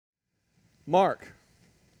Mark,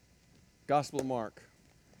 Gospel of Mark.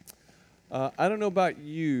 I don't know about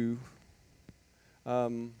you.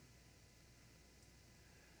 Um,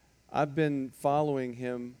 I've been following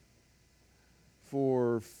him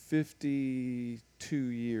for 52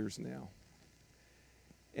 years now.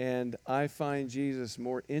 And I find Jesus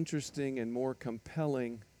more interesting and more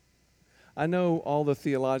compelling. I know all the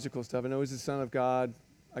theological stuff. I know he's the Son of God.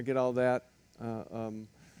 I get all that.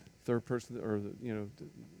 Third person, or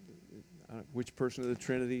which person of the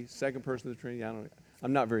Trinity, second person of the Trinity.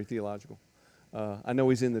 I'm not very theological. I know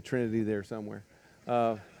he's in the Trinity there somewhere.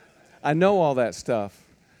 I know all that stuff,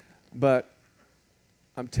 but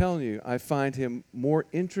I'm telling you, I find him more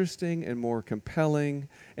interesting and more compelling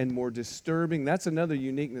and more disturbing. That's another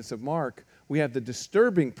uniqueness of Mark. We have the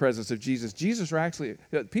disturbing presence of Jesus.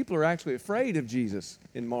 People are actually afraid of Jesus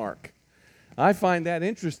in Mark. I find that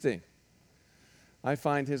interesting. I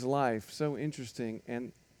find his life so interesting,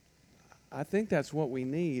 and I think that's what we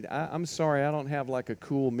need. I'm sorry, I don't have like a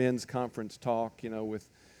cool men's conference talk, with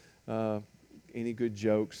any good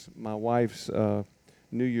jokes. My wife's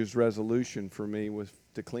New Year's resolution for me was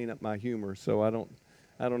to clean up my humor, so I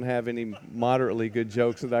don't have any moderately good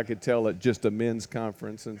jokes that I could tell at just a men's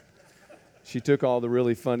conference. And she took all the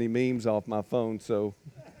really funny memes off my phone, so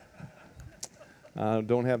I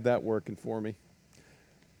don't have that working for me.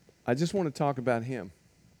 I just want to talk about him.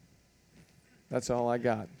 That's all I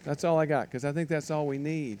got. That's all I got, because I think that's all we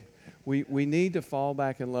need. We need to fall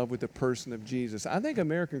back in love with the person of Jesus. I think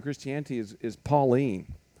American Christianity is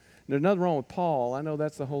Pauline. There's nothing wrong with Paul. I know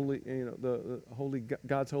that's the holy, the holy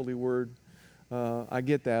God's holy word. I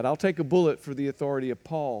get that. I'll take a bullet for the authority of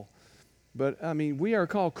Paul. But I mean, we are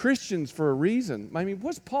called Christians for a reason. I mean,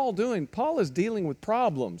 what's Paul doing? Paul is dealing with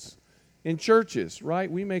problems in churches, right?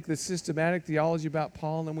 We make this systematic theology about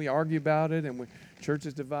Paul, and then we argue about it, and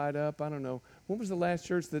churches divide up. I don't know. When was the last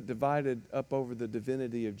church that divided up over the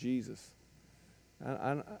divinity of Jesus?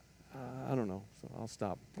 I don't know. So I'll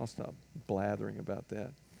stop blathering about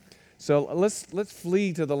that. So let's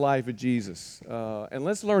flee to the life of Jesus, and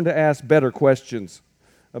let's learn to ask better questions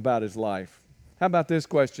about his life. How about this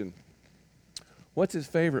question? What's his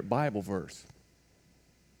favorite Bible verse?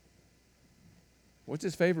 What's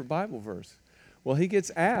his favorite Bible verse? Well, he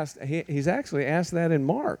gets asked. He's actually asked that in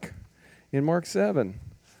Mark 7.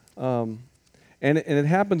 And it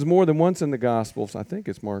happens more than once in the Gospels. I think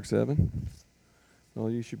it's Mark 7. Oh,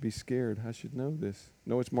 you should be scared. I should know this.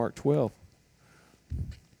 No, it's Mark 12.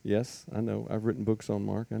 Yes, I know. I've written books on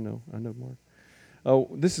Mark. I know Mark. Oh,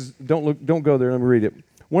 don't go there. Let me read it.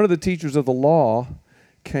 One of the teachers of the law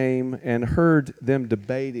came and heard them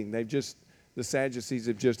debating. The Sadducees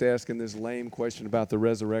have just asking this lame question about the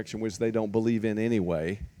resurrection, which they don't believe in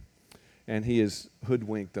anyway. And he has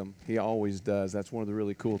hoodwinked them. He always does. That's one of the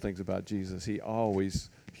really cool things about Jesus. He always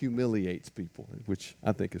humiliates people, which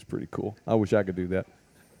I think is pretty cool. I wish I could do that.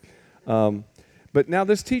 But now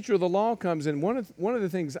this teacher of the law comes in. One of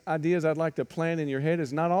the ideas I'd like to plant in your head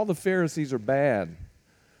is not all the Pharisees are bad.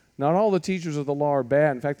 Not all the teachers of the law are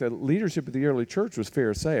bad. In fact, the leadership of the early church was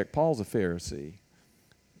Pharisaic. Paul's a Pharisee.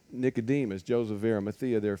 Nicodemus, Joseph of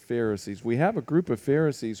Arimathea, they're Pharisees. We have a group of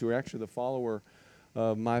Pharisees who are actually the follower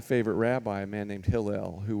of my favorite rabbi, a man named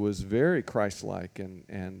Hillel, who was very Christ-like,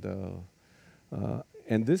 and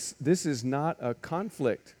this is not a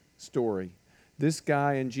conflict story. This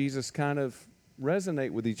guy and Jesus kind of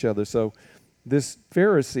resonate with each other. So this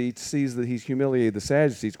Pharisee sees that he's humiliated the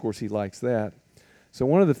Sadducees. Of course, he likes that. So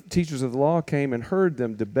one of the teachers of the law came and heard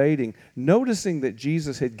them debating. Noticing that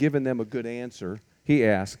Jesus had given them a good answer, he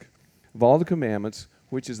asked, of all the commandments,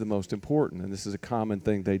 which is the most important? And this is a common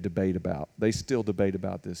thing they debate about. They still debate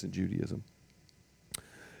about this in Judaism.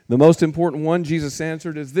 The most important one, Jesus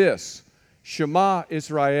answered, is this: Shema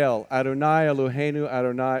Israel, Adonai Eloheinu,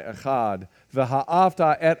 Adonai Echad,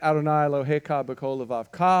 v'ha'avta et Adonai Elohecha b'kol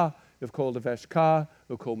levavka, v'kol nefeshka,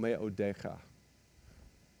 v'kol me'odecha.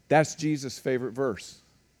 That's Jesus' favorite verse.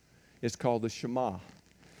 It's called the Shema.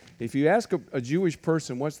 If you ask a Jewish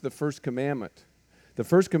person, what's the first commandment? The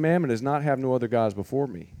first commandment is not have no other gods before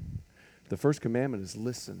me. The first commandment is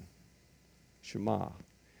listen. Shema.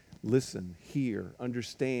 Listen, hear,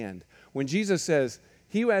 understand. When Jesus says,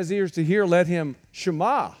 he who has ears to hear, let him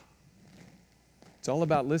Shema. It's all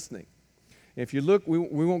about listening. If you look, we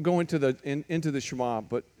won't go into the Shema,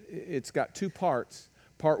 but it's got two parts.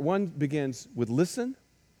 Part one begins with listen.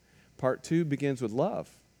 Part two begins with love.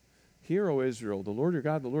 Hear, O Israel, the Lord your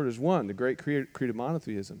God, the Lord is one, the great creed of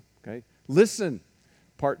monotheism. Okay? Listen.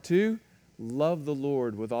 Part two, love the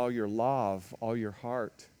Lord with all your love, all your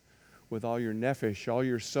heart, with all your nephesh, all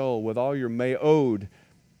your soul, with all your me'od,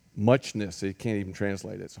 muchness. It can't even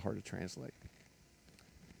translate it. It's hard to translate.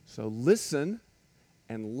 So listen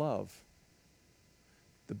and love.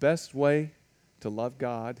 The best way to love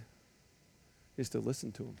God is to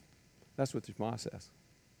listen to Him. That's what the Shema says.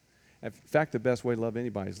 In fact, the best way to love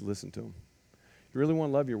anybody is to listen to Him. You really want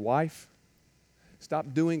to love your wife?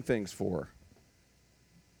 Stop doing things for her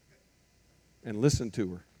and listen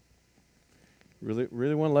to her.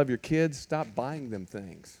 Really want to love your kids? Stop buying them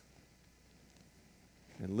things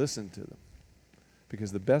and listen to them.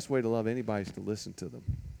 Because the best way to love anybody is to listen to them.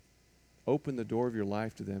 Open the door of your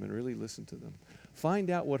life to them and really listen to them.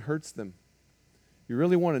 Find out what hurts them. You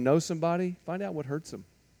really want to know somebody? Find out what hurts them.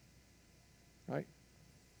 Right?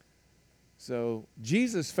 So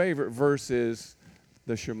Jesus' favorite verse is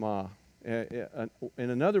the Shema. In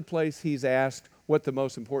another place, he's asked what the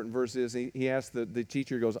most important verse is. He asked the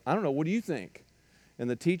teacher, he goes, I don't know, what do you think? And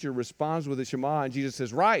the teacher responds with the Shema, and Jesus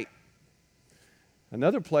says, right.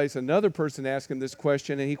 Another place, another person asked him this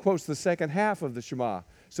question, and he quotes the second half of the Shema.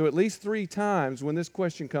 So at least 3 times when this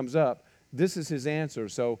question comes up, this is his answer.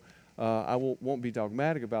 So I won't be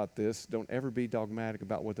dogmatic about this. Don't ever be dogmatic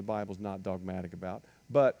about what the Bible's not dogmatic about.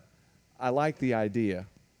 But I like the idea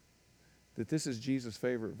that this is Jesus'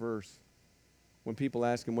 favorite verse. When people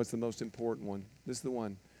ask him what's the most important one, this is the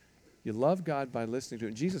one. You love God by listening to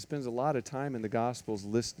Him. Jesus spends a lot of time in the Gospels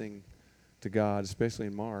listening to God, especially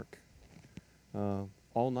in Mark,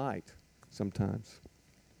 all night sometimes.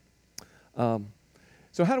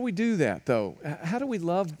 So how do we do that, though? How do we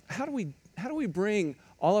love? How do we bring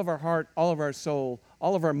all of our heart, all of our soul,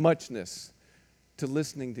 all of our muchness to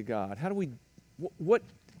listening to God? How do we? What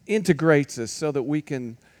integrates us so that we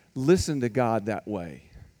can listen to God that way?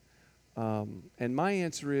 And my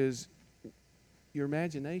answer is your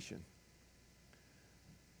imagination.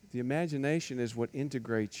 The imagination is what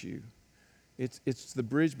integrates you. It's the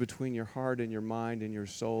bridge between your heart and your mind and your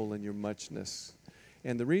soul and your muchness.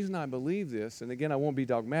 And the reason I believe this, and again, I won't be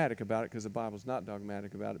dogmatic about it because the Bible's not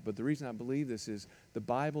dogmatic about it, but the reason I believe this is the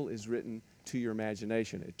Bible is written to your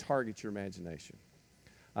imagination. It targets your imagination.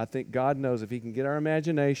 I think God knows if He can get our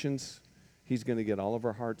imaginations, He's going to get all of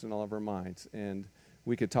our hearts and all of our minds. And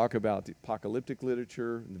we could talk about the apocalyptic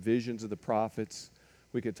literature, the visions of the prophets.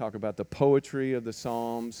 We could talk about the poetry of the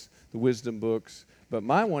Psalms, the wisdom books. But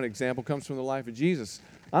my one example comes from the life of Jesus.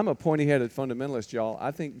 I'm a pointy-headed fundamentalist, y'all. I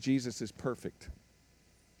think Jesus is perfect.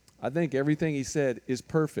 I think everything He said is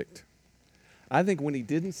perfect. I think when He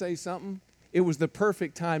didn't say something, it was the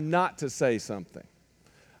perfect time not to say something.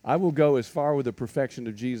 I will go as far with the perfection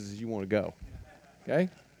of Jesus as you want to go. Okay?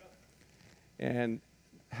 And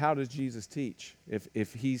how does Jesus teach?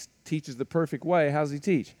 If He teaches the perfect way, how does He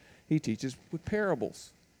teach? He teaches with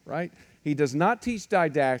parables, right? He does not teach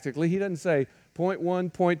didactically. He doesn't say, point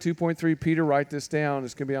 1, point 2, point 3, Peter, write this down.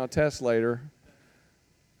 It's going to be on a test later.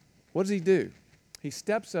 What does He do? He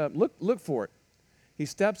steps up. Look for it. He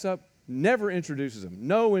steps up, never introduces him.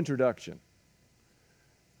 No introduction.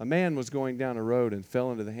 A man was going down a road and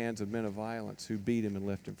fell into the hands of men of violence who beat him and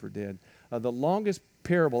left him for dead. The longest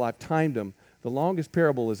parable, I've timed them, the longest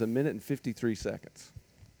parable is 1 minute and 53 seconds.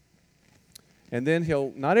 And then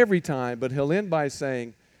he'll, not every time, but he'll end by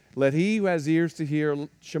saying, let he who has ears to hear,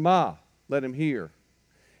 Shema, let him hear.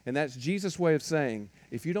 And that's Jesus' way of saying,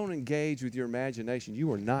 if you don't engage with your imagination,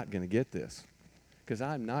 you are not going to get this, because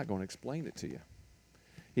I'm not going to explain it to you.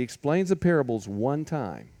 He explains the parables one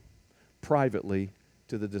time, privately,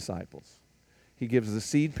 to the disciples. He gives the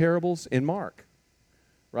seed parables in Mark,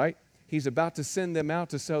 right? He's about to send them out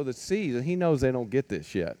to sow the seed, and He knows they don't get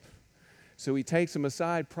this yet. So He takes them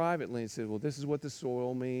aside privately and says, well, this is what the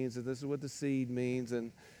soil means, and this is what the seed means,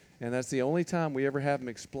 and that's the only time we ever have Him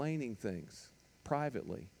explaining things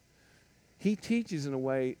privately. He teaches in a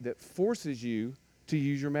way that forces you to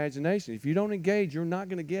use your imagination. If you don't engage, you're not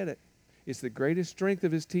going to get it. It's the greatest strength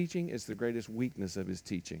of His teaching. It's the greatest weakness of His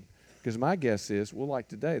teaching. Because my guess is, well, like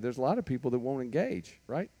today, there's a lot of people that won't engage,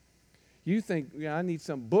 right? You think, I need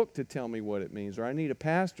some book to tell me what it means, or I need a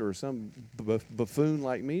pastor or some buffoon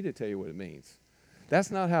like me to tell you what it means.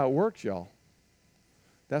 That's not how it works, y'all.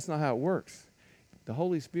 That's not how it works. The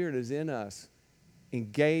Holy Spirit is in us.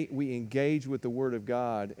 We engage with the Word of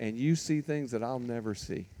God, and you see things that I'll never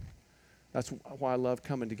see. That's why I love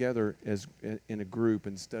coming together in a group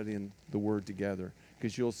and studying the Word together,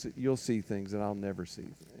 because you'll see things that I'll never see,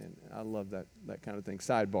 and I love that kind of thing.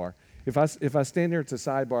 Sidebar: if I stand there, it's a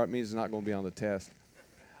sidebar. It means it's not going to be on the test.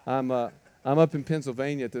 I'm up in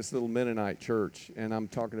Pennsylvania at this little Mennonite church, and I'm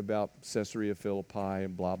talking about Caesarea Philippi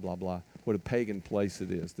and blah blah blah. What a pagan place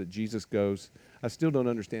it is that Jesus goes. I still don't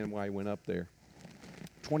understand why He went up there.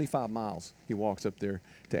 25 miles He walks up there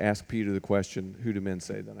to ask Peter the question, "Who do men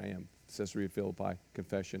say that I am?" Caesarea Philippi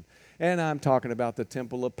confession. And I'm talking about the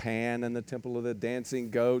temple of Pan and the temple of the dancing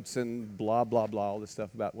goats and blah, blah, blah, all this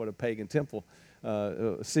stuff about what a pagan temple,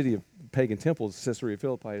 a city of pagan temples, Caesarea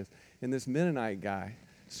Philippi is. And this Mennonite guy,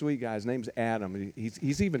 sweet guy, his name's Adam.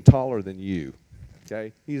 He's even taller than you,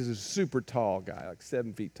 okay? He's a super tall guy, like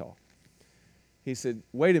 7 feet tall. He said,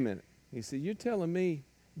 wait a minute. He said, you're telling me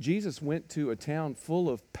Jesus went to a town full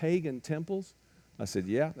of pagan temples? I said,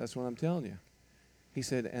 yeah, that's what I'm telling you. He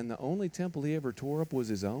said, and the only temple he ever tore up was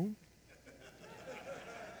his own?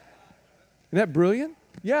 Isn't that brilliant?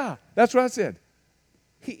 Yeah, that's what I said.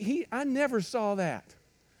 I never saw that.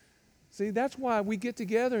 See, that's why we get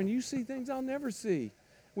together and you see things I'll never see.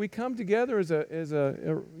 We come together as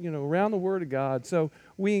around the Word of God. So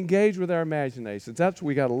we engage with our imaginations. That's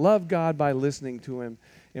we got to love God by listening to Him,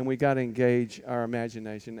 and we got to engage our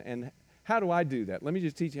imagination. And how do I do that? Let me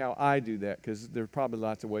just teach you how I do that, because there's probably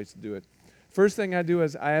lots of ways to do it. First thing I do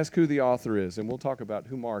is I ask who the author is, and we'll talk about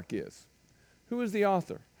who Mark is. Who is the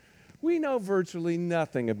author? We know virtually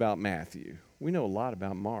nothing about Matthew. We know a lot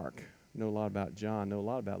about Mark. We know a lot about John. Know a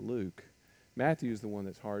lot about Luke. Matthew is the one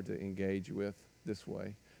that's hard to engage with this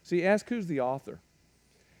way. So you ask who's the author.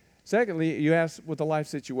 Secondly, you ask what the life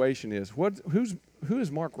situation is. Who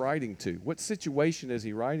is Mark writing to? What situation is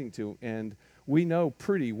he writing to? And we know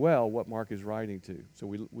pretty well what Mark is writing to. So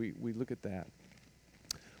we look at that.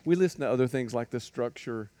 We listen to other things like the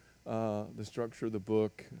structure of the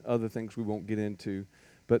book, other things we won't get into.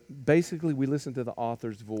 But basically, we listen to the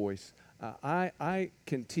author's voice. I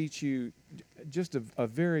can teach you just a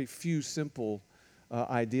very few simple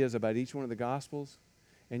ideas about each one of the Gospels,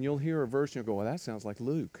 and you'll hear a verse and you'll go, well, that sounds like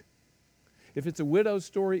Luke. If it's a widow's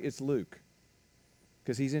story, it's Luke,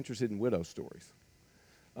 because he's interested in widow stories.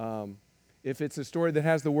 If it's a story that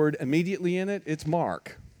has the word immediately in it, it's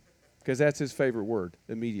Mark, because that's his favorite word,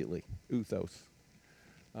 immediately, outhos.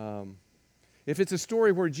 If it's a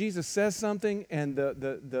story where Jesus says something and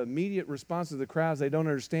the immediate response of the crowds, they don't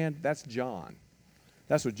understand, that's John.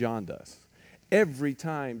 That's what John does. Every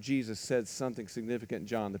time Jesus says something significant in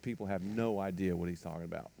John, the people have no idea what he's talking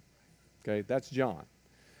about. Okay, that's John.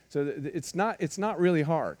 So it's not really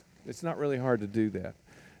hard. It's not really hard to do that.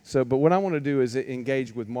 So, but what I want to do is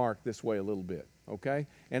engage with Mark this way a little bit. Okay,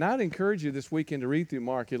 and I'd encourage you this weekend to read through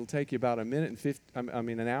Mark. It'll take you about an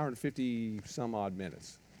hour and 50 some odd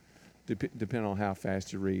minutes, depending on how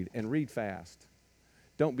fast you read. And read fast.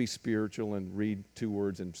 Don't be spiritual and read 2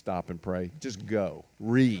 words and stop and pray. Just go.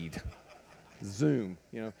 Read. Zoom.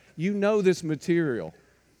 You know this material.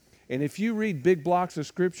 And if you read big blocks of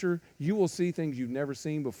Scripture, you will see things you've never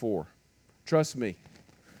seen before. Trust me.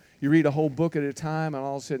 You read a whole book at a time, and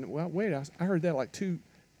all of a sudden, well, wait, I heard that like two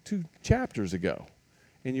chapters ago.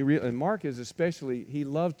 And Mark is especially, he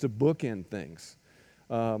loves to bookend things.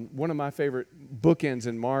 One of my favorite bookends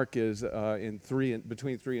in Mark is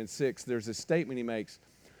between 3 and 6. There's a statement he makes.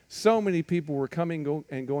 So many people were coming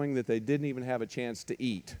and going that they didn't even have a chance to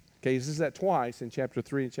eat. Okay, he says that twice in chapter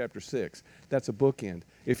 3 and chapter 6. That's a bookend.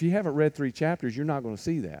 If you haven't read 3 chapters, you're not going to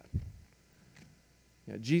see that.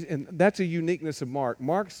 And that's a uniqueness of Mark.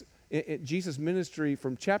 Jesus' ministry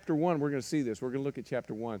from chapter 1, we're going to see this. We're going to look at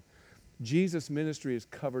chapter 1. Jesus' ministry is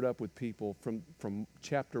covered up with people from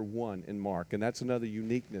chapter 1 in Mark, and that's another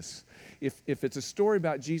uniqueness. If it's a story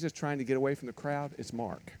about Jesus trying to get away from the crowd, it's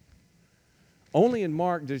Mark. Only in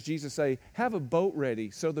Mark does Jesus say, have a boat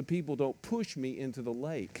ready so the people don't push me into the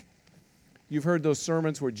lake. You've heard those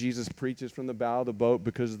sermons where Jesus preaches from the bow of the boat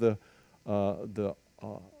because of the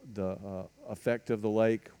effect of the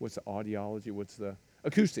lake. What's the audiology? What's the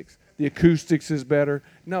acoustics? The acoustics is better.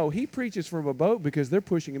 No, he preaches from a boat because they're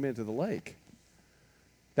pushing him into the lake.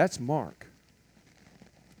 That's Mark.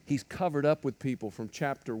 He's covered up with people from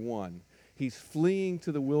chapter 1. He's fleeing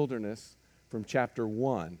to the wilderness from chapter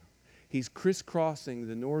 1. He's crisscrossing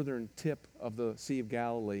the northern tip of the Sea of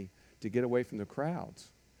Galilee to get away from the crowds.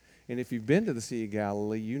 And if you've been to the Sea of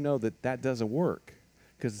Galilee, you know that doesn't work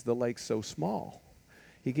because the lake's so small.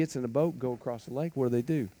 He gets in a boat, go across the lake. What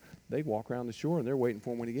do? They walk around the shore, and they're waiting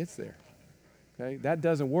for him when he gets there. Okay, that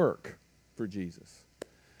doesn't work for Jesus.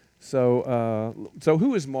 So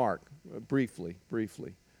who is Mark? Briefly.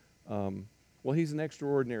 Well, he's an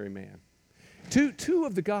extraordinary man. Two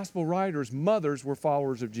of the gospel writers' mothers were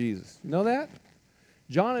followers of Jesus. You know that?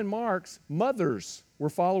 John and Mark's mothers were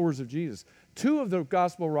followers of Jesus. 2 of the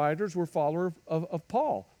gospel writers were followers of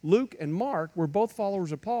Paul. Luke and Mark were both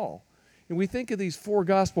followers of Paul. And we think of these 4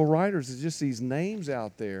 gospel writers as just these names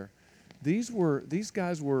out there. These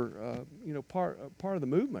guys were part of the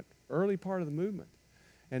movement, early part of the movement.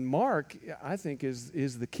 And Mark, I think,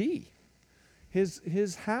 is the key.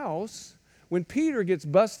 His house, when Peter gets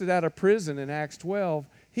busted out of prison in Acts 12,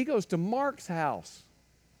 He goes to Mark's house.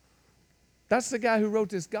 That's the guy who wrote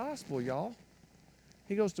this gospel, y'all.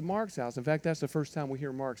 He goes to Mark's house. In fact, that's the first time we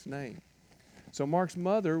hear Mark's name. So Mark's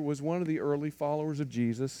mother was one of the early followers of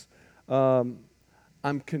Jesus. I'm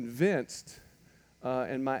convinced,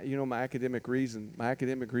 and my academic reason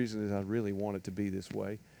is I really want it to be this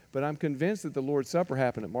way, but I'm convinced that the Lord's Supper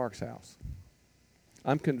happened at Mark's house.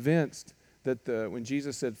 I'm convinced that when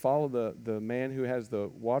Jesus said, follow the man who has the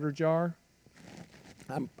water jar,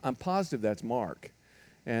 I'm positive that's Mark.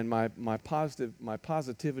 And my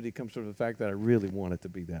positivity comes from the fact that I really want it to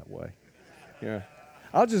be that way. Yeah.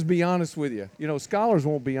 I'll just be honest with you. You know, scholars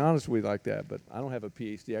won't be honest with you like that, but I don't have a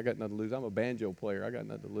PhD. I got nothing to lose. I'm a banjo player. I got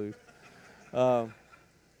nothing to lose.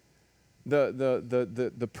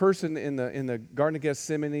 The person in the Garden of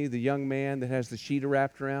Gethsemane, the young man that has the sheet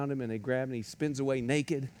wrapped around him, and they grab him and he spins away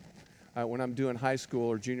naked. When I'm doing high school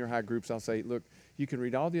or junior high groups, I'll say, look, you can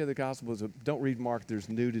read all the other Gospels, but don't read Mark. There's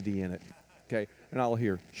nudity in it. Okay? And I'll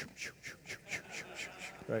hear,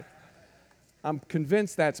 right? I'm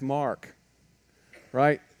convinced that's Mark,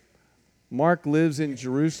 right? Mark lives in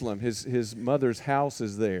Jerusalem. His mother's house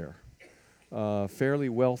is there, fairly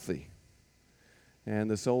wealthy.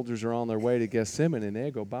 And the soldiers are on their way to Gethsemane, and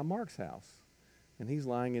they go by Mark's house. And he's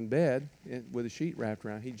lying in bed with a sheet wrapped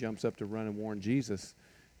around. He jumps up to run and warn Jesus,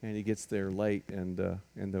 and he gets there late, and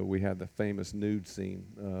we have the famous nude scene,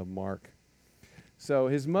 Mark. So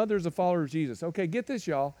his mother's a follower of Jesus. Okay, get this,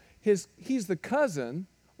 y'all. He's the cousin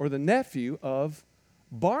or the nephew of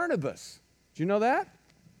Barnabas. Do you know that?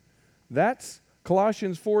 That's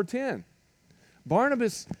Colossians 4:10.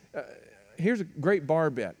 Barnabas, here's a great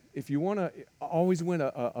bar bet. If you want to always win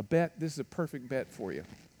a bet, this is a perfect bet for you.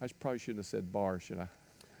 I probably shouldn't have said bar, should I?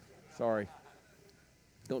 Sorry.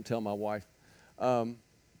 Don't tell my wife.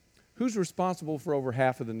 Who's responsible for over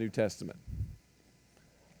half of the New Testament?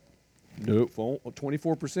 Nope,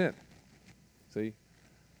 24%. See?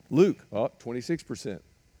 Luke, 26%.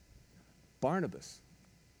 Barnabas.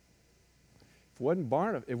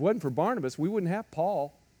 If it wasn't for Barnabas, we wouldn't have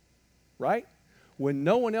Paul, right? When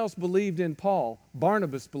no one else believed in Paul,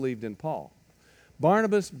 Barnabas believed in Paul.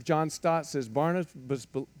 Barnabas, John Stott says,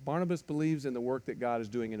 Barnabas believes in the work that God is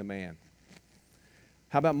doing in a man.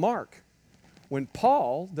 How about Mark? When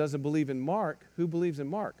Paul doesn't believe in Mark, who believes in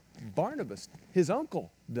Mark? Barnabas, his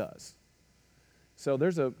uncle, does. So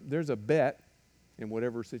there's a bet in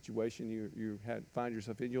whatever situation you find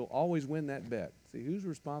yourself in. You'll always win that bet. See, who's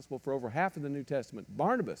responsible for over half of the New Testament?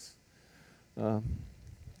 Barnabas. I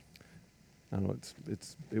know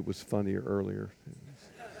it was funnier earlier.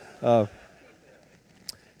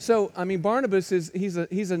 So I mean, Barnabas he's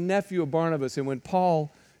a nephew of Barnabas, and when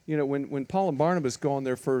Paul and Barnabas go on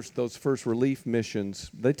those first relief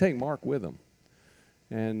missions, they take Mark with them,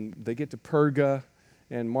 and they get to Perga,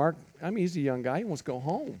 and Mark, he's a young guy. He wants to go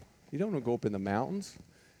home. He don't want to go up in the mountains,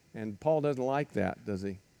 and Paul doesn't like that, does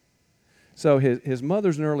he? So his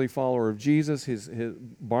mother's an early follower of Jesus.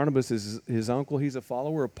 Barnabas is his uncle. He's a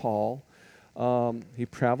follower of Paul. He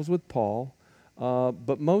travels with Paul.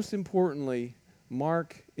 But most importantly,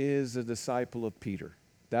 Mark is a disciple of Peter.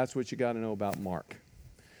 That's what you got to know about Mark.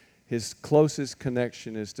 His closest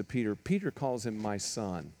connection is to Peter. Peter calls him my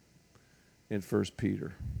son in 1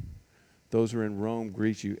 Peter. Those who are in Rome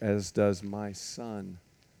greet you, as does my son,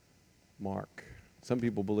 Mark. Some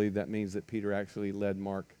people believe that means that Peter actually led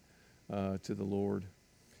Mark to the Lord.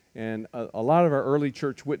 And a lot of our early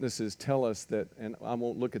church witnesses tell us that, and I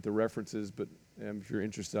won't look at the references, but if you're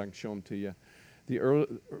interested, I can show them to you. The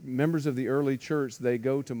members of the early church, they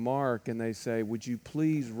go to Mark and they say, would you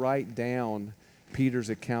please write down Peter's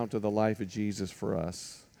account of the life of Jesus for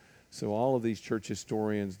us? So all of these church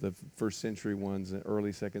historians, the first century ones, the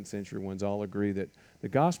early second century ones, all agree that the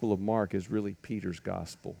Gospel of Mark is really Peter's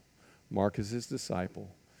gospel. Mark is his disciple,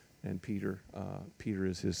 and Peter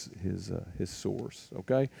is his source.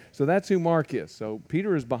 Okay, so that's who Mark is. So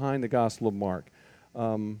Peter is behind the Gospel of Mark.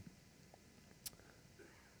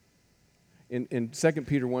 In 2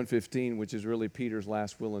 Peter 1:15, which is really Peter's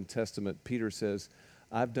last will and testament, Peter says,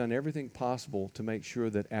 I've done everything possible to make sure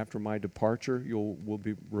that after my departure, we'll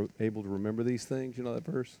be able to remember these things. You know that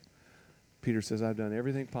verse? Peter says, I've done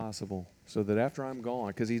everything possible so that after I'm gone,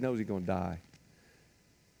 because he knows he's going to die,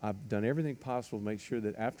 I've done everything possible to make sure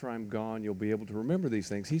that after I'm gone, you'll be able to remember these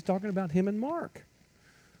things. He's talking about him and Mark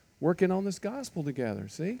working on this gospel together,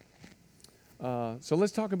 see? So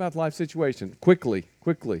let's talk about the life situation quickly.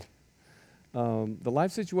 The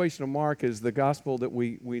life situation of Mark is the gospel that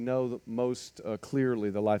we know most clearly,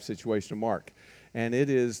 the life situation of Mark. And it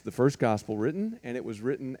is the first gospel written, and it was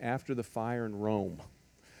written after the fire in Rome.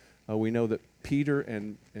 We know that Peter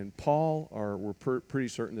and Paul we're pretty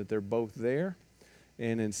certain that they're both there.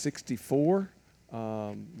 And in 64,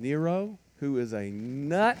 Nero, who is a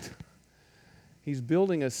nut, he's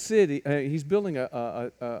building a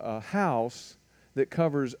house that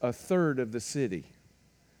covers a third of the city,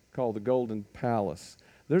 called the Golden Palace.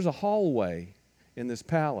 There's a hallway in this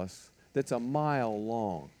palace that's a mile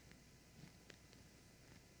long.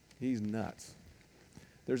 He's nuts.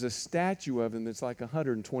 There's a statue of him that's like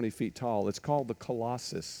 120 feet tall. It's called the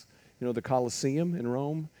Colossus. You know, the Colosseum in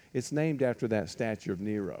Rome? It's named after that statue of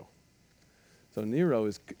Nero. So Nero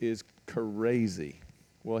is crazy.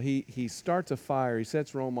 Well, he starts a fire. He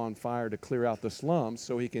sets Rome on fire to clear out the slums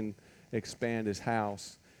so he can expand his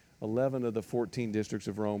house. 11 of the 14 districts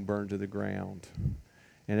of Rome burned to the ground.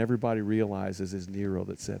 And everybody realizes it's Nero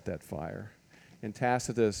that set that fire. And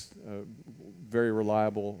Tacitus, a very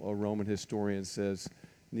reliable Roman historian, says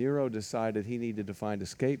Nero decided he needed to find a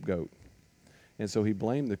scapegoat. And so he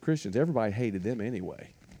blamed the Christians. Everybody hated them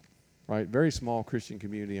anyway, right? Very small Christian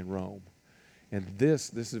community in Rome. And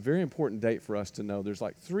this is a very important date for us to know. There's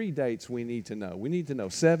like 3 dates we need to know. We need to know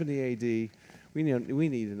 70 AD. We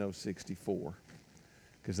need to know 64,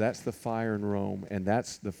 because that's the fire in Rome, and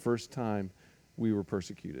that's the first time we were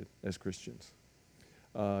persecuted as Christians.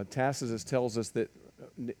 Tacitus tells us that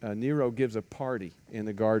Nero gives a party in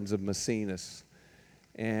the gardens of Maecenas,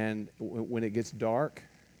 and when it gets dark,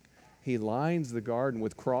 he lines the garden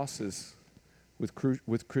with crosses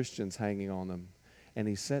with Christians hanging on them, and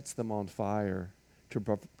he sets them on fire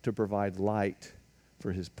to provide light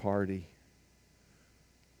for his party.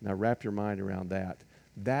 Now wrap your mind around that.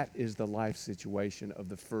 That is the life situation of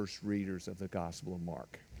the first readers of the Gospel of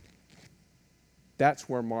Mark. That's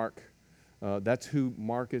where that's who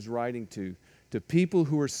Mark is writing to people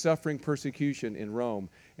who are suffering persecution in Rome.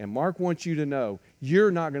 And Mark wants you to know you're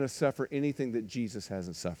not going to suffer anything that Jesus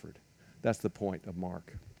hasn't suffered. That's the point of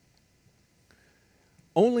Mark.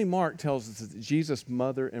 Only Mark tells us that Jesus'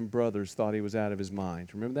 mother and brothers thought he was out of his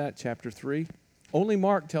mind. Remember that, chapter 3? Only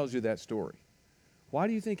Mark tells you that story. Why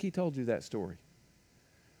do you think he told you that story?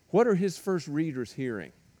 What are his first readers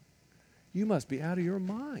hearing? You must be out of your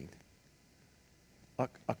mind.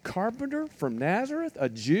 A carpenter from Nazareth, a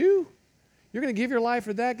Jew? You're going to give your life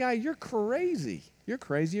for that guy? You're crazy. You're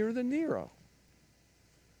crazier than Nero.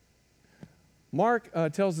 Mark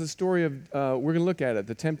tells the story of, we're going to look at it,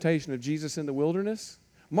 the temptation of Jesus in the wilderness.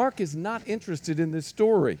 Mark is not interested in this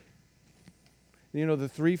story. You know, the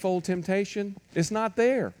threefold temptation, it's not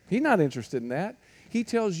there. He's not interested in that. He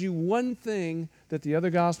tells you one thing that the other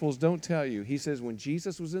Gospels don't tell you. He says when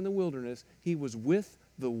Jesus was in the wilderness, he was with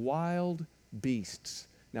the wild beasts.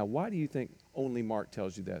 Now, why do you think only Mark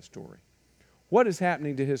tells you that story? What is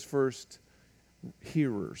happening to his first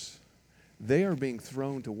hearers? They are being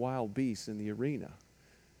thrown to wild beasts in the arena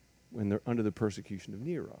when they're under the persecution of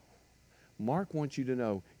Nero. Mark wants you to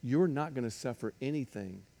know you're not going to suffer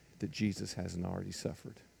anything that Jesus hasn't already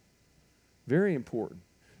suffered. Very important.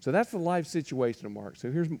 So that's the life situation of Mark. So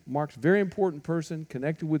here's Mark's very important person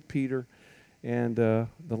connected with Peter, and the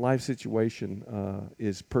life situation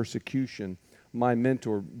is persecution. My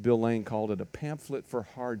mentor, Bill Lane, called it a pamphlet for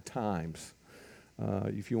hard times.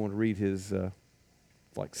 If you want to read his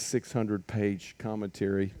like 600-page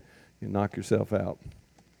commentary, you knock yourself out.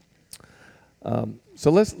 So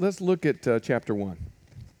let's look at chapter 1.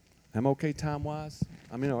 I'm okay time-wise?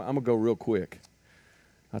 I mean, I'm going to go real quick.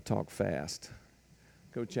 I talk fast.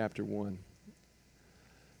 Go chapter 1.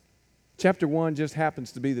 Chapter 1 just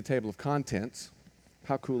happens to be the table of contents.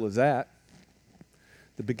 How cool is that?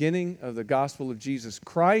 The beginning of the gospel of Jesus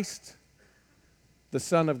Christ, the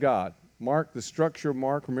Son of God. Mark, the structure of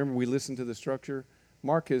Mark, remember we listened to the structure?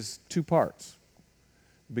 Mark is 2 parts.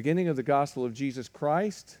 Beginning of the gospel of Jesus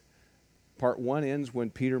Christ, part 1 ends when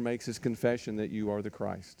Peter makes his confession that you are the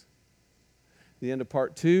Christ. The end of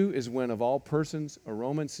part 2 is when, of all persons, a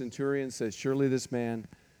Roman centurion says, surely this man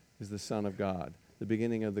is the Son of God. The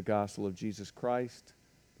beginning of the gospel of Jesus Christ,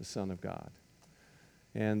 the Son of God.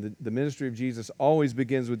 And the ministry of Jesus always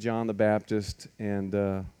begins with John the Baptist, and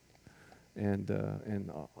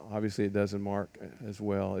obviously it does in Mark as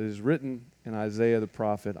well. It is written in Isaiah the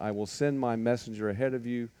prophet, I will send my messenger ahead of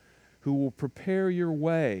you who will prepare your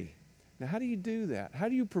way. Now, how do you do that? How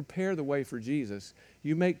do you prepare the way for Jesus?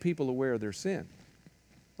 You make people aware of their sin,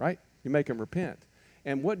 right? You make them repent.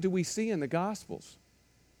 And what do we see in the Gospels?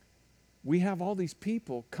 We have all these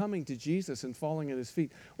people coming to Jesus and falling at his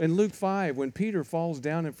feet. In Luke 5, when Peter falls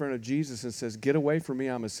down in front of Jesus and says, get away from me,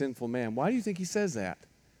 I'm a sinful man. Why do you think he says that?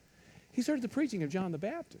 He's heard the preaching of John the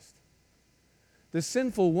Baptist. The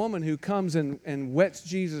sinful woman who comes and wets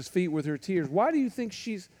Jesus' feet with her tears. Why do you think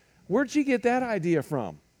where'd she get that idea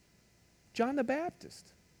from? John the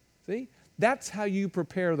Baptist. See? That's how you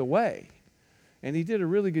prepare the way. And he did a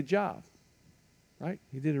really good job, right?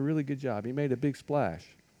 He did a really good job. He made a big splash.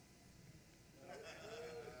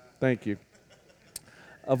 Thank you.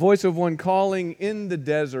 A voice of one calling in the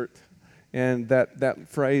desert. And that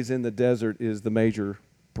phrase, in the desert, is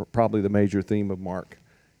probably the major theme of Mark.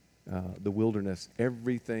 The wilderness,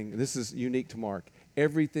 everything. This is unique to Mark.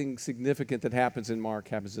 Everything significant that happens in Mark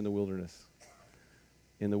happens in the wilderness.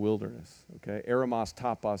 In the wilderness, okay? Eremos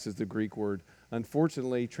topos is the Greek word.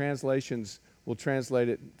 Unfortunately, translations will translate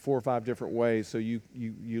it 4 or 5 different ways, so you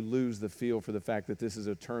lose the feel for the fact that this is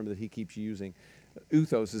a term that he keeps using.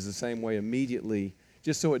 Uthos is the same way immediately,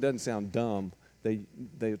 just so it doesn't sound dumb. They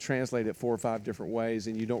translate it 4 or 5 different ways,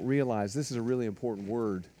 and you don't realize this is a really important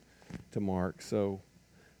word to Mark. So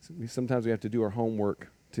sometimes we have to do our homework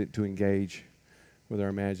to engage with our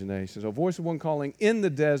imagination. So a voice of one calling in the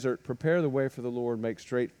desert, prepare the way for the Lord, make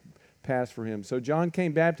straight paths for him. So John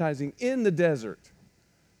came baptizing in the desert.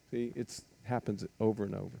 See, it happens over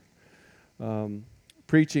and over.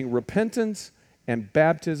 Preaching repentance and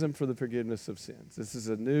baptism for the forgiveness of sins. This is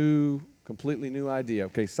a completely new idea.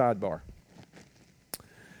 Okay, sidebar.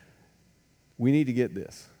 We need to get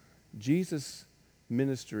this. Jesus'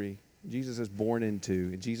 ministry, Jesus is born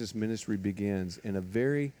into, and Jesus' ministry begins in a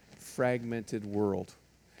very fragmented world.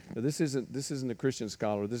 Now, this isn't a Christian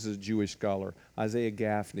scholar. This is a Jewish scholar, Isaiah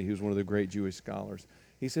Gaffney, who's one of the great Jewish scholars.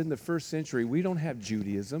 He said in the first century, we don't have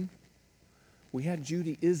Judaism. We had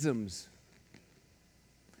Judaisms.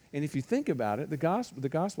 And if you think about it, the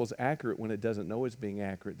gospel is accurate when it doesn't know it's being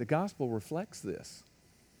accurate. The gospel reflects this.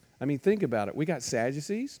 I mean, think about it. We got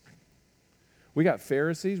Sadducees. We got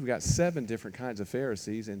Pharisees. We got 7 different kinds of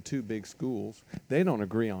Pharisees in 2 big schools. They don't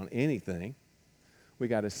agree on anything. We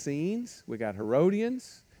got Essenes. We got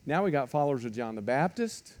Herodians. Now we got followers of John the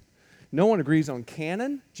Baptist. No one agrees on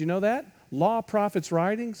canon. Do you know that? Law, prophets,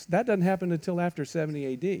 writings. That doesn't happen until after 70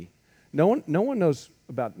 A.D. No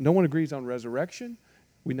one agrees on resurrection.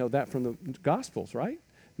 We know that from the Gospels, right?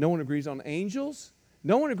 No one agrees on angels.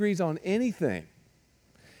 No one agrees on anything.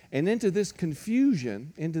 And into this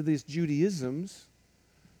confusion, into these Judaisms,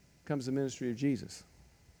 comes the ministry of Jesus.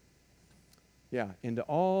 Yeah, into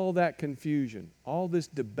all that confusion, all this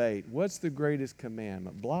debate. What's the greatest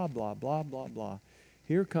commandment? Blah, blah, blah, blah, blah.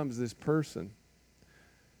 Here comes this person.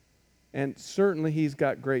 And certainly he's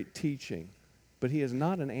got great teaching, but he is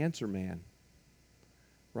not an answer man,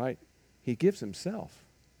 right? He gives himself.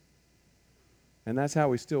 And that's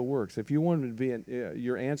how he still works. If you want him to be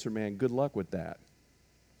your answer man, good luck with that.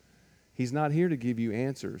 He's not here to give you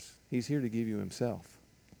answers. He's here to give you himself.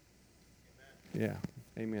 Amen.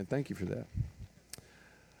 Yeah. Amen. Thank you for that.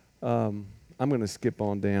 I'm going to skip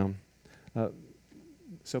on down.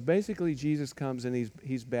 So basically, Jesus comes and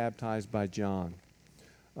he's baptized by John.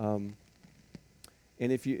 And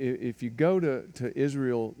if you go to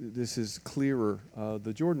Israel, this is clearer.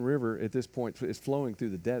 The Jordan River at this point is flowing through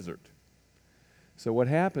the desert. So what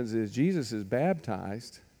happens is Jesus is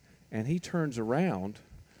baptized, and he turns around,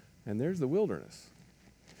 and there's the wilderness.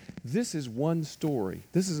 This is one story.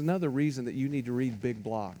 This is another reason that you need to read big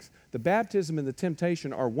blocks. The baptism and the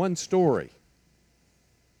temptation are one story.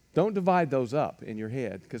 Don't divide those up in your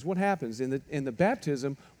head, because what happens in the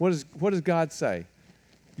baptism, what does God say?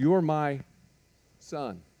 You're my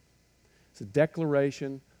son. It's a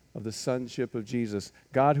declaration of the sonship of Jesus.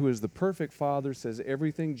 God, who is the perfect Father, says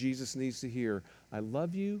everything Jesus needs to hear. I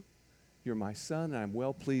love you. You're my son, and I'm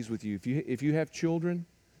well pleased with you. If you have children,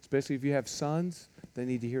 especially if you have sons, they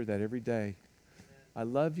need to hear that every day. I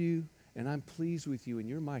love you, and I'm pleased with you, and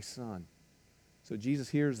you're my son. So Jesus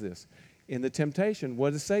hears this. In the temptation,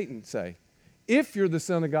 what does Satan say? If you're the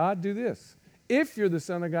Son of God, do this. If you're the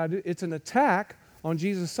Son of God, it's an attack on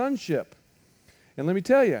Jesus' sonship. And let me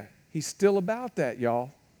tell you, he's still about that,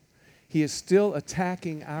 y'all. He is still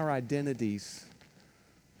attacking our identities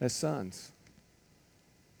as sons.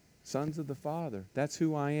 Sons of the Father. That's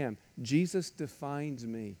who I am. Jesus defines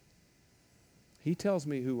me. He tells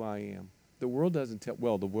me who I am. The world doesn't tell,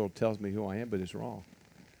 well, the world tells me who I am, but it's wrong,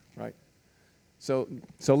 right? So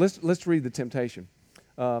let's read the temptation.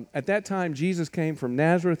 At that time, Jesus came from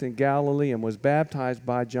Nazareth in Galilee and was baptized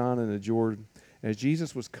by John in the Jordan. As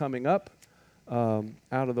Jesus was coming up out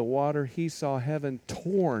of the water, he saw heaven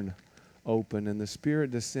torn open and the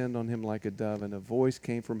Spirit descend on him like a dove, and a voice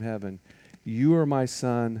came from heaven, "You are my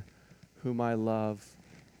Son, whom I love.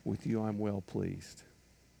 With you I'm well pleased."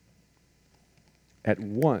 At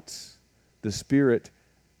once, the Spirit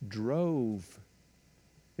drove.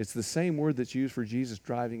 It's the same word that's used for Jesus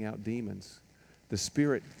driving out demons. The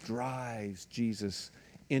Spirit drives Jesus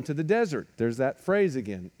into the desert. There's that phrase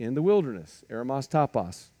again, in the wilderness, eremos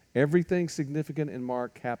topos. Everything significant in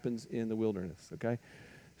Mark happens in the wilderness, okay?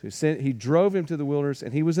 So he drove him to the wilderness,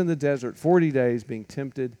 and he was in the desert 40 days being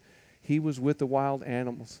tempted. He was with the wild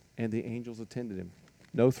animals, and the angels attended him.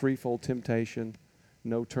 No threefold temptation,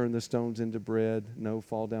 no turn the stones into bread, no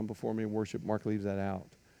fall down before me and worship. Mark leaves that out.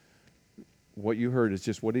 What you heard is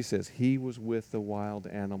just what he says. He was with the wild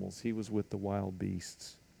animals. He was with the wild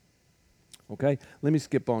beasts. Okay, let me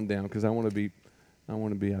skip on down because I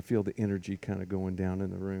feel the energy kind of going down in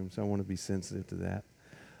the room, so I want to be sensitive to that.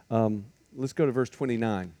 Let's go to verse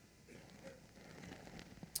 29.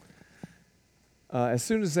 As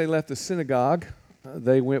soon as they left the synagogue,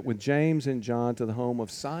 they went with James and John to the home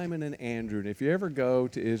of Simon and Andrew. And if you ever go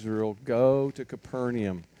to Israel, go to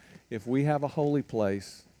Capernaum. If we have a holy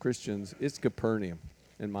place, Christians, it's Capernaum,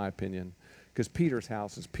 in my opinion, because Peter's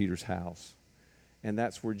house is Peter's house. And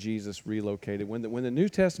that's where Jesus relocated. When the New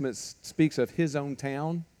Testament speaks of his own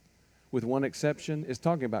town, with one exception, it's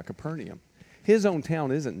talking about Capernaum. His own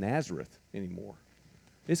town isn't Nazareth anymore.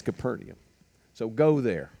 It's Capernaum. So go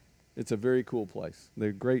there. It's a very cool place.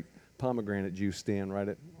 The great pomegranate juice stand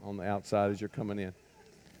right on the outside as you're coming in.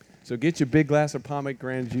 So get your big glass of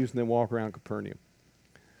pomegranate juice and then walk around Capernaum.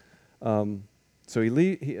 So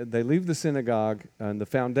they leave the synagogue, and the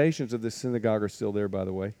foundations of this synagogue are still there, by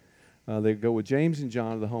the way. They go with James and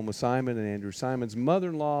John to the home of Simon and Andrew. Simon's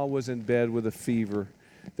mother-in-law was in bed with a fever.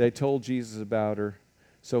 They told Jesus about her.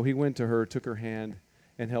 So he went to her, took her hand,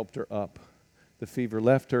 and helped her up. The fever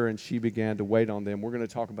left her, and she began to wait on them. We're going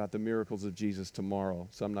to talk about the miracles of Jesus tomorrow,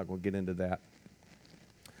 so I'm not going to get into that.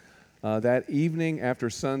 That evening, after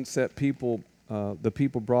sunset, the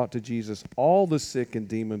people brought to Jesus all the sick and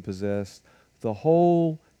demon-possessed. The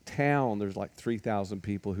whole town, there's like 3,000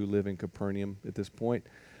 people who live in Capernaum at this point.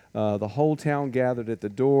 The whole town gathered at the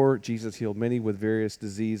door. Jesus healed many with various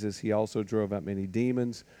diseases. He also drove out many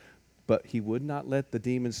demons. But he would not let the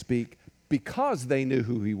demons speak because they knew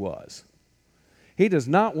who he was. He does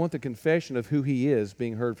not want the confession of who he is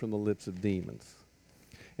being heard from the lips of demons.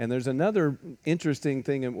 And there's another interesting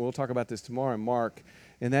thing, and we'll talk about this tomorrow in Mark,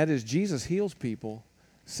 and that is Jesus heals people.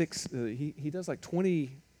 He does like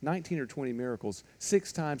 19 or 20 miracles.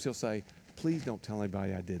 6 times he'll say, please don't tell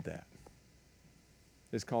anybody I did that.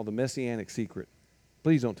 It's called the Messianic secret.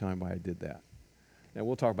 Please don't tell anybody I did that. Now,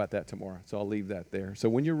 we'll talk about that tomorrow, so I'll leave that there. So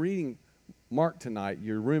when you're reading Mark tonight,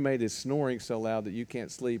 your roommate is snoring so loud that you can't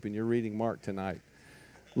sleep, and you're reading Mark tonight.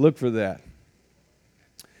 Look for that.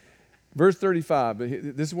 Verse 35,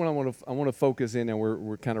 this is what I want to focus in, and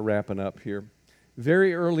we're kind of wrapping up here.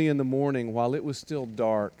 Very early in the morning, while it was still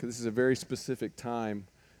dark, this is a very specific time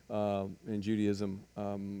in Judaism.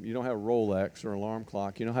 You don't have a Rolex or alarm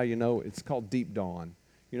clock. You know how you know? It's called deep dawn.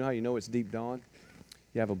 You know how you know it's deep dawn?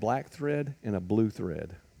 You have a black thread and a blue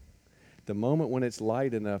thread. The moment when it's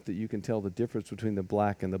light enough that you can tell the difference between the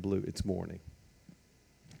black and the blue, it's morning.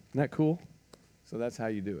 Isn't that cool? So that's how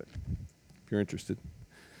you do it, if you're interested.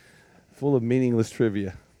 Full of meaningless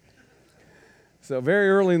trivia. So very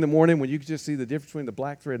early in the morning, when you could just see the difference between the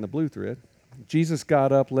black thread and the blue thread, Jesus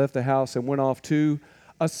got up, left the house, and went off to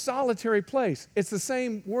a solitary place. It's the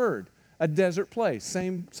same word, a desert place,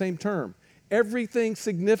 same term. Everything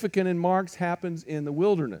significant in Mark's happens in the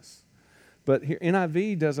wilderness. But here,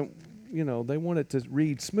 NIV doesn't, they want it to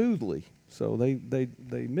read smoothly, so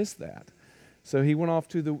they miss that. So he went off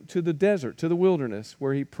to the desert, to the wilderness,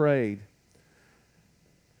 where he prayed.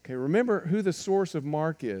 Okay, remember who the source of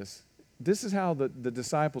Mark is. This is how the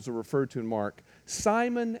disciples are referred to in Mark.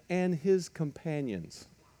 Simon and his companions.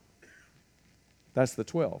 That's the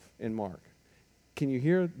 12 in Mark. Can you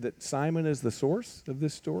hear that Simon is the source of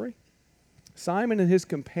this story? Simon and his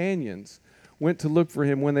companions went to look for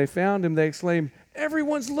him. When they found him, they exclaimed,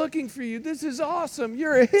 everyone's looking for you. This is awesome.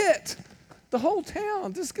 You're a hit. The whole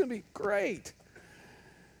town. This is going to be great.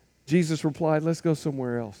 Jesus replied, let's go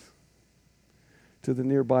somewhere else, to the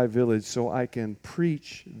nearby village, so I can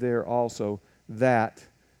preach there also. That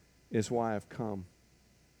is why I've come.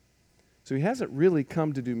 So he hasn't really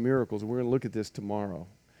come to do miracles. We're going to look at this tomorrow.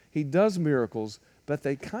 He does miracles, but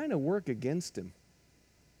they kind of work against him.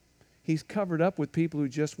 He's covered up with people who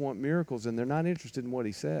just want miracles, and they're not interested in what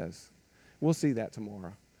he says. We'll see that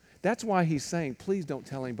tomorrow. That's why he's saying, please don't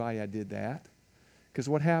tell anybody I did that. Because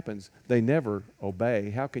what happens? They never obey.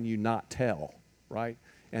 How can you not tell, right?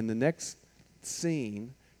 And the next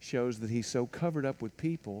scene shows that he's so covered up with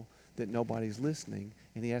people that nobody's listening,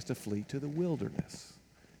 and he has to flee to the wilderness.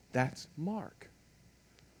 That's Mark.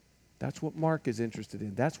 That's what Mark is interested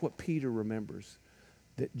in. That's what Peter remembers,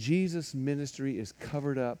 that Jesus' ministry is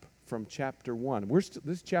covered up from chapter 1. This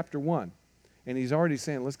is chapter 1, and he's already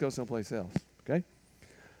saying, let's go someplace else, okay?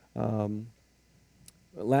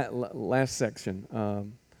 Last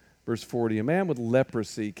section, Verse 40, a man with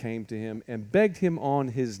leprosy came to him and begged him on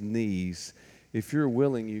his knees, if you're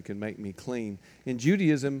willing, you can make me clean. In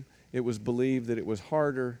Judaism, it was believed that it was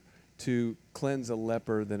harder to cleanse a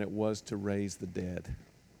leper than it was to raise the dead.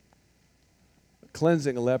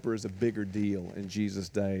 Cleansing a leper is a bigger deal in Jesus'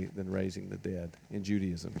 day than raising the dead, in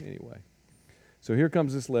Judaism anyway. So here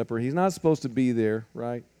comes this leper. He's not supposed to be there,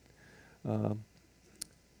 right?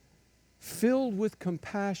 Filled with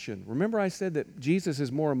compassion. Remember I said that Jesus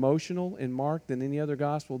is more emotional in Mark than any other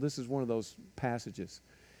gospel? This is one of those passages.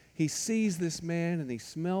 He sees this man and he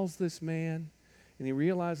smells this man and he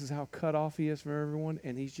realizes how cut off he is from everyone,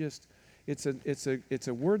 and he's just, it's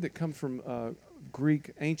a word that comes from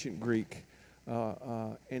Greek, ancient Greek,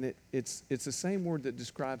 and it's the same word that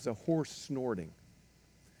describes a horse snorting.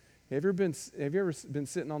 Have you ever been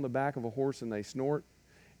sitting on the back of a horse and they snort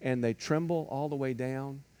and they tremble all the way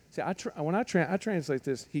down? See, I translate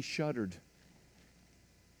this, he shuddered.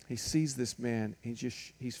 He sees this man,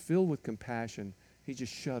 he's filled with compassion. He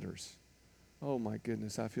just shudders. Oh my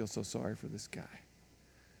goodness, I feel so sorry for this guy.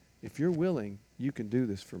 If you're willing, you can do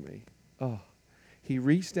this for me. Oh, he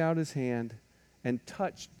reached out his hand and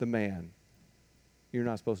touched the man. You're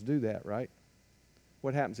not supposed to do that, right?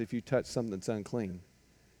 What happens if you touch something that's unclean?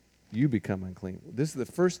 You become unclean. This is the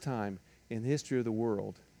first time in the history of the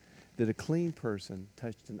world that a clean person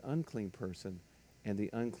touched an unclean person and the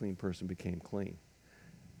unclean person became clean.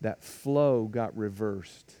 That flow got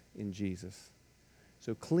reversed in Jesus.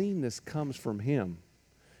 So cleanness comes from him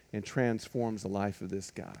and transforms the life of this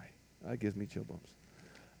guy. That gives me chill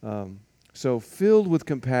bumps. So filled with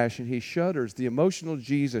compassion, he shudders. The emotional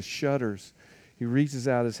Jesus shudders. He reaches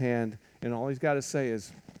out his hand, and all he's got to say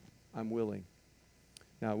is, I'm willing.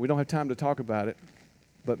 Now, we don't have time to talk about it,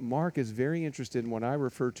 but Mark is very interested in what I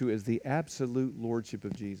refer to as the absolute lordship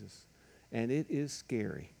of Jesus. And it is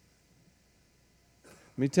scary.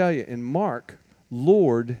 Let me tell you, in Mark,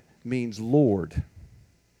 Lord means Lord.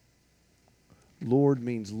 Lord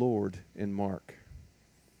means Lord in Mark.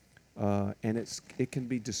 And it can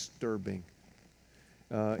be disturbing.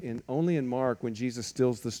 Only in Mark, when Jesus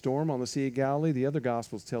stills the storm on the Sea of Galilee, the other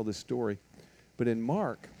Gospels tell this story. But in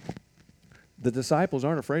Mark, the disciples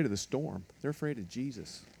aren't afraid of the storm. They're afraid of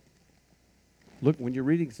Jesus. Look, when you're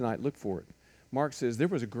reading tonight, look for it. Mark says, there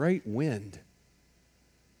was a great wind.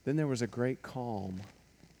 Then there was a great calm.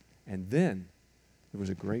 And then there was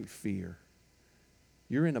a great fear.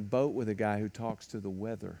 You're in a boat with a guy who talks to the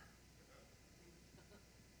weather.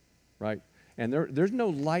 Right? And there's no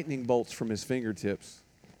lightning bolts from his fingertips.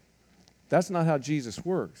 That's not how Jesus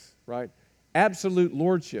works, right? Absolute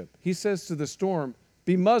lordship. He says to the storm,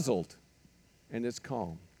 be muzzled, and it's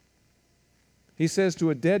calm. He says to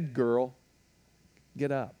a dead girl,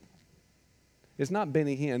 get up. It's not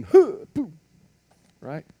Benny Hinn,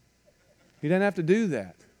 right? He doesn't have to do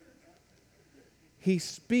that. He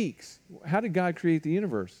speaks. How did God create the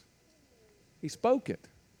universe? He spoke it.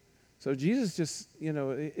 So Jesus just,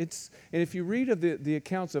 and if you read of the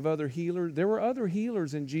accounts of other healers, there were other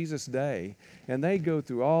healers in Jesus' day, and they'd go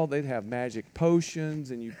through they'd have magic potions,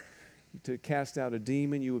 and to cast out a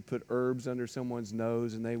demon, you would put herbs under someone's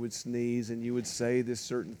nose, and they would sneeze, and you would say this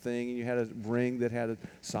certain thing, and you had a ring that had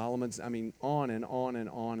Solomon's, on and on and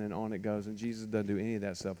on and on it goes, and Jesus doesn't do any of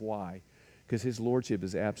that stuff. Why? Because his lordship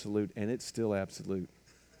is absolute, and it's still absolute.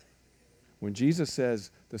 When Jesus says,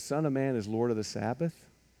 the Son of Man is Lord of the Sabbath,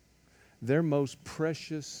 their most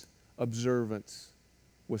precious observance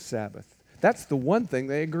was Sabbath. That's the one thing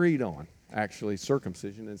they agreed on, actually,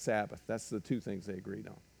 circumcision and Sabbath. That's the two things they agreed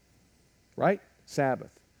on. Right?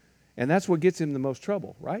 Sabbath. And that's what gets him the most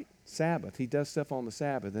trouble, right? Sabbath. He does stuff on the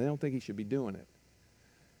Sabbath, and they don't think he should be doing it.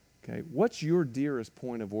 Okay, what's your dearest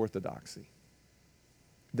point of orthodoxy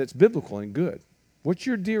that's biblical and good? What's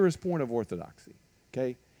your dearest point of orthodoxy?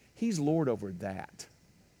 Okay, he's Lord over that.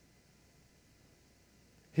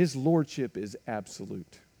 His lordship is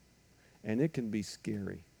absolute, and it can be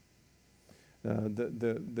scary.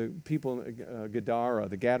 The people in Gadara,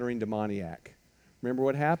 the Gadarene demoniac, remember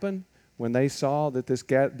what happened? When they saw that this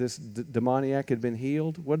demoniac had been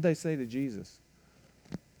healed, what did they say to Jesus?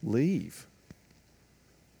 Leave.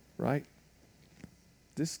 Right?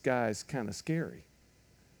 This guy's kind of scary.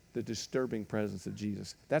 The disturbing presence of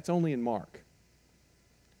Jesus. That's only in Mark.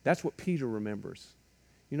 That's what Peter remembers.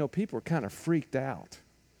 People are kind of freaked out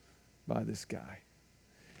by this guy.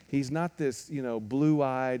 He's not this,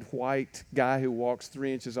 blue-eyed, white guy who walks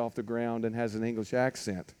 3 inches off the ground and has an English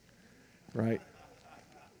accent. Right?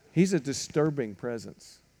 He's a disturbing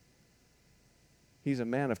presence. He's a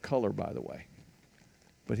man of color, by the way.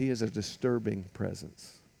 But he is a disturbing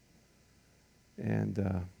presence. And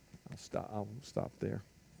I'll stop there.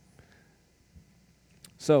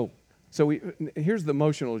 So, So here's the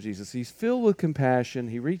emotional Jesus. He's filled with compassion.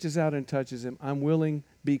 He reaches out and touches him. I'm willing,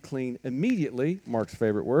 be clean. Immediately, Mark's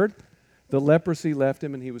favorite word, the leprosy left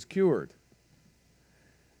him and he was cured.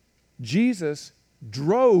 Jesus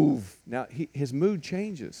drove. Now, his mood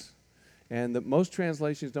changes. And most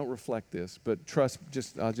translations don't reflect this, but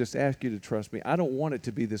I'll just ask you to trust me. I don't want it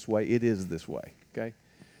to be this way. It is this way, okay?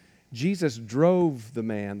 Jesus drove the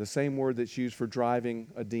man, the same word that's used for driving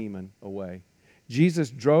a demon away. Jesus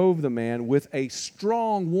drove the man with a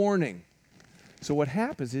strong warning. So what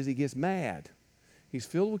happens is he gets mad. He's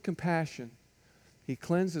filled with compassion. He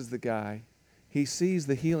cleanses the guy. He sees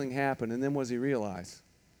the healing happen, and then what does he realize?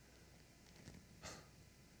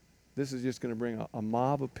 This is just going to bring a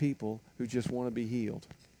mob of people who just want to be healed.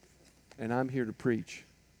 And I'm here to preach.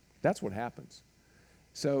 That's what happens.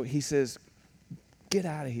 So he says, get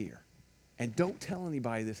out of here. And don't tell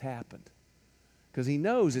anybody this happened. Because he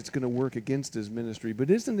knows it's going to work against his ministry. But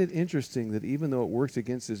isn't it interesting that even though it works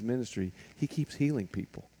against his ministry, he keeps healing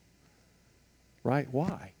people? Right?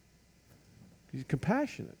 Why? He's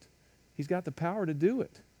compassionate. He's got the power to do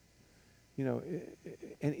it.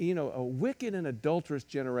 A wicked and adulterous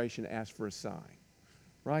generation asks for a sign.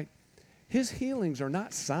 Right? His healings are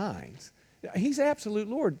not signs. He's absolute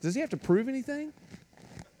Lord. Does he have to prove anything?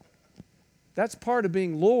 That's part of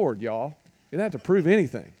being Lord, y'all. He doesn't have to prove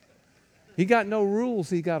anything. He got no rules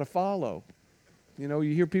he got to follow. You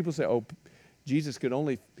hear people say, oh, Jesus could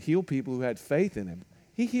only heal people who had faith in him.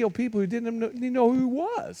 He healed people who didn't know who he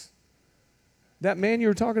was. That man you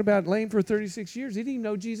were talking about, lame for 36 years, he didn't even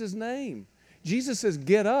know Jesus' name. Jesus says,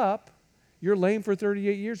 get up. You're lame for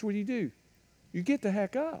 38 years. What do? You get the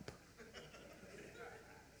heck up.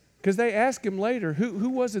 Because they ask him later, who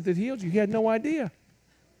was it that healed you? He had no idea.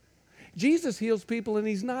 Jesus heals people and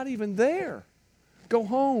he's not even there. Go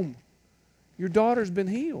home. Your daughter's been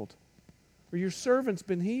healed. Or your servant's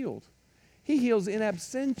been healed. He heals in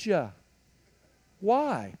absentia.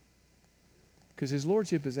 Why? Because his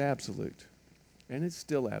lordship is absolute. And it's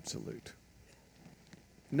still absolute.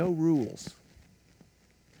 No rules.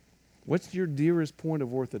 What's your dearest point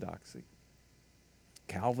of orthodoxy?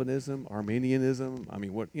 Calvinism, Arminianism,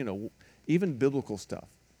 even biblical stuff.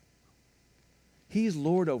 He's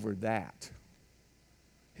Lord over that.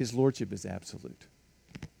 His lordship is absolute.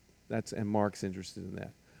 And Mark's interested in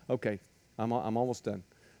that. Okay, I'm almost done.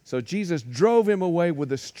 So Jesus drove him away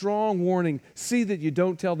with a strong warning. See that you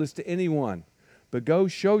don't tell this to anyone, but go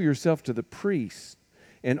show yourself to the priests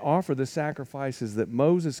and offer the sacrifices that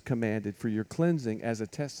Moses commanded for your cleansing as a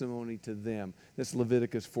testimony to them. This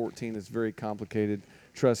Leviticus 14 is very complicated.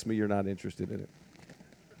 Trust me, you're not interested in it.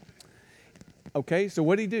 Okay, so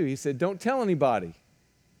what did he do? He said, don't tell anybody,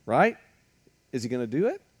 right? Is he going to do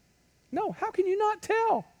it? No, how can you not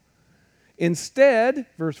tell? Instead,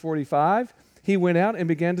 verse 45, he went out and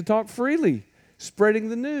began to talk freely, spreading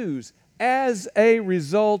the news. As a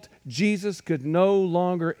result, Jesus could no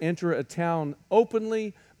longer enter a town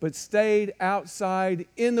openly, but stayed outside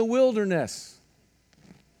in the wilderness.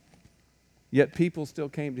 Yet people still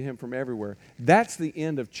came to him from everywhere. That's the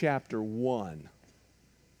end of chapter 1.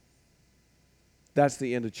 That's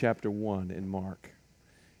the end of chapter 1 in Mark.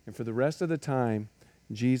 And for the rest of the time,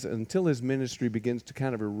 Jesus, until his ministry begins to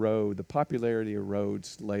kind of erode, the popularity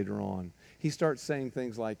erodes later on. He starts saying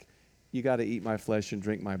things like, you got to eat my flesh and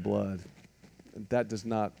drink my blood. That does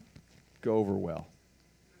not go over well,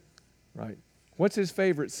 right? What's his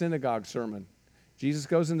favorite synagogue sermon? Jesus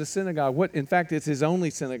goes into synagogue. In fact, it's his only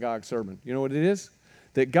synagogue sermon. You know what it is?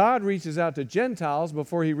 That God reaches out to Gentiles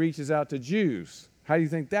before he reaches out to Jews. How do you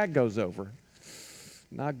think that goes over?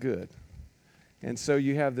 Not good. And so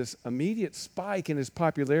you have this immediate spike in his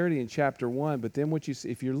popularity in chapter 1, but then what you see,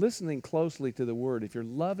 if you're listening closely to the Word, if you're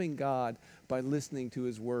loving God by listening to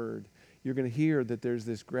his Word, you're going to hear that there's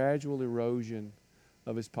this gradual erosion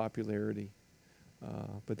of his popularity.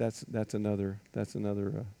 But that's another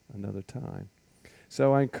time.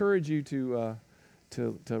 So I encourage you to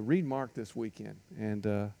read Mark this weekend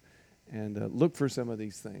and look for some of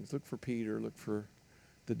these things. Look for Peter. Look for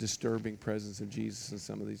the disturbing presence of Jesus and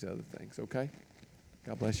some of these other things. Okay?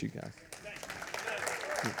 God bless you guys.